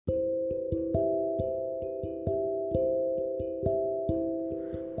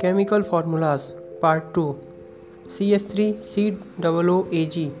Chemical formulas Part 2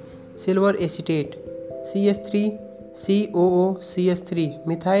 CH3COOAg silver acetate, CH3COOCH3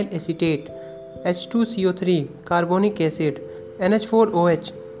 methyl acetate, H2CO3 carbonic acid,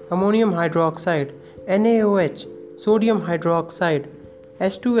 NH4OH ammonium hydroxide, NaOH sodium hydroxide,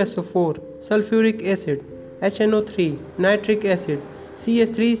 H2SO4 sulfuric acid, HNO3 nitric acid,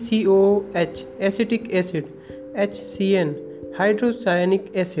 CH3COOH acetic acid, HCN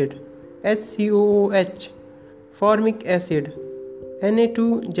hydrocyanic acid, HCOOH formic acid,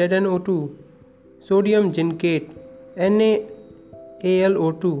 Na2ZnO2 sodium zincate,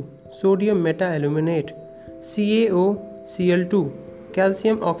 NaAlO2 sodium metaaluminate, CaOCl2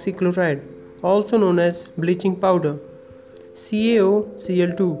 calcium oxychloride also known as bleaching powder,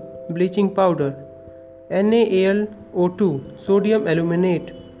 CaOCl2 bleaching powder, NaAlO2 sodium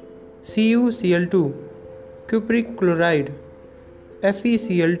aluminate, CuCl2 cupric chloride,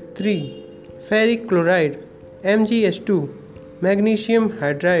 FeCl3 ferric chloride, MgH2 magnesium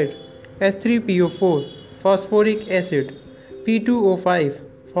hydride, H3PO4 phosphoric acid, P2O5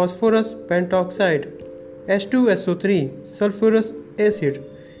 phosphorus pentoxide, H2SO3 sulfurous acid,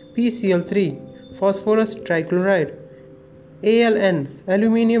 PCl3 phosphorus trichloride, AlN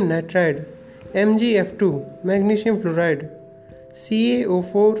aluminium nitride, MgF2 magnesium fluoride,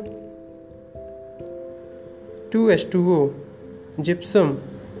 CaO4 2H2O gypsum,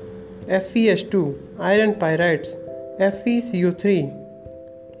 FeH2 iron pyrites, FeCO3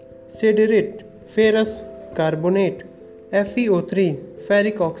 siderite ferrous carbonate, FeO3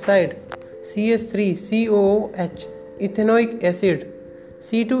 ferric oxide, CH3COOH ethanoic acid,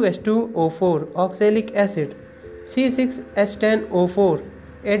 C2H2O4 oxalic acid, C6H10O4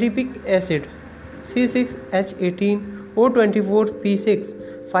 adipic acid, C6H18O24P6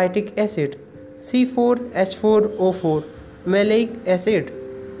 phytic acid, C4H4O4 maleic acid,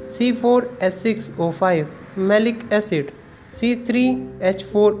 C4H6O5 malic acid,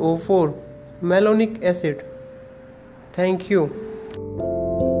 C3H4O4 malonic acid. Thank you.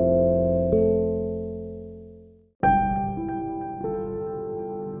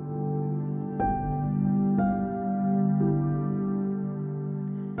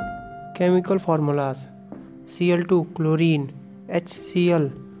 Chemical formulas Cl2 chlorine,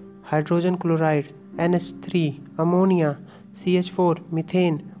 HCl hydrogen chloride, NH3 ammonia, CH4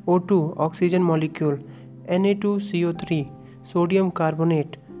 methane, O2 oxygen molecule, Na2CO3 sodium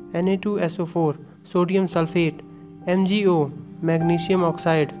carbonate, Na2SO4 sodium sulfate, MgO magnesium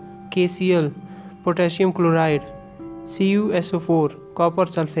oxide, KCl potassium chloride, CuSO4 copper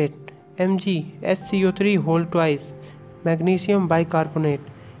sulfate, MgHCO3 whole twice magnesium bicarbonate,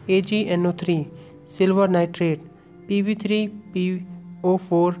 AgNO3 silver nitrate,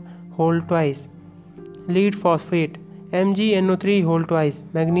 Pb3PO4 whole twice, lead phosphate, MgNO3 whole twice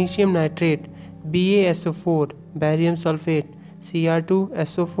magnesium nitrate, BaSO4 barium sulfate,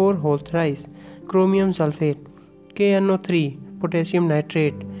 Cr2SO4 whole thrice chromium sulfate, KNO3 potassium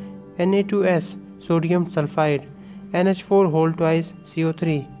nitrate, Na2S sodium sulfide, NH4 whole twice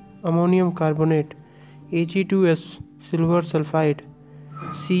CO3 ammonium carbonate, Ag2S silver sulfide,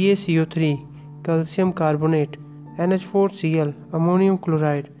 CaCO3 calcium carbonate, NH4Cl ammonium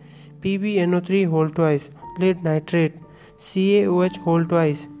chloride, PbNO3 whole twice lead nitrate, CaOH whole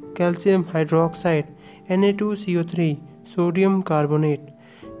twice calcium hydroxide, Na2CO3 sodium carbonate,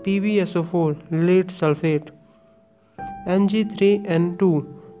 PbSO4 lead sulfate, Mg3N2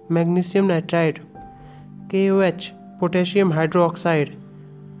 magnesium nitride, KOH potassium hydroxide,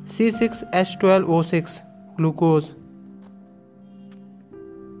 C6H12O6 glucose,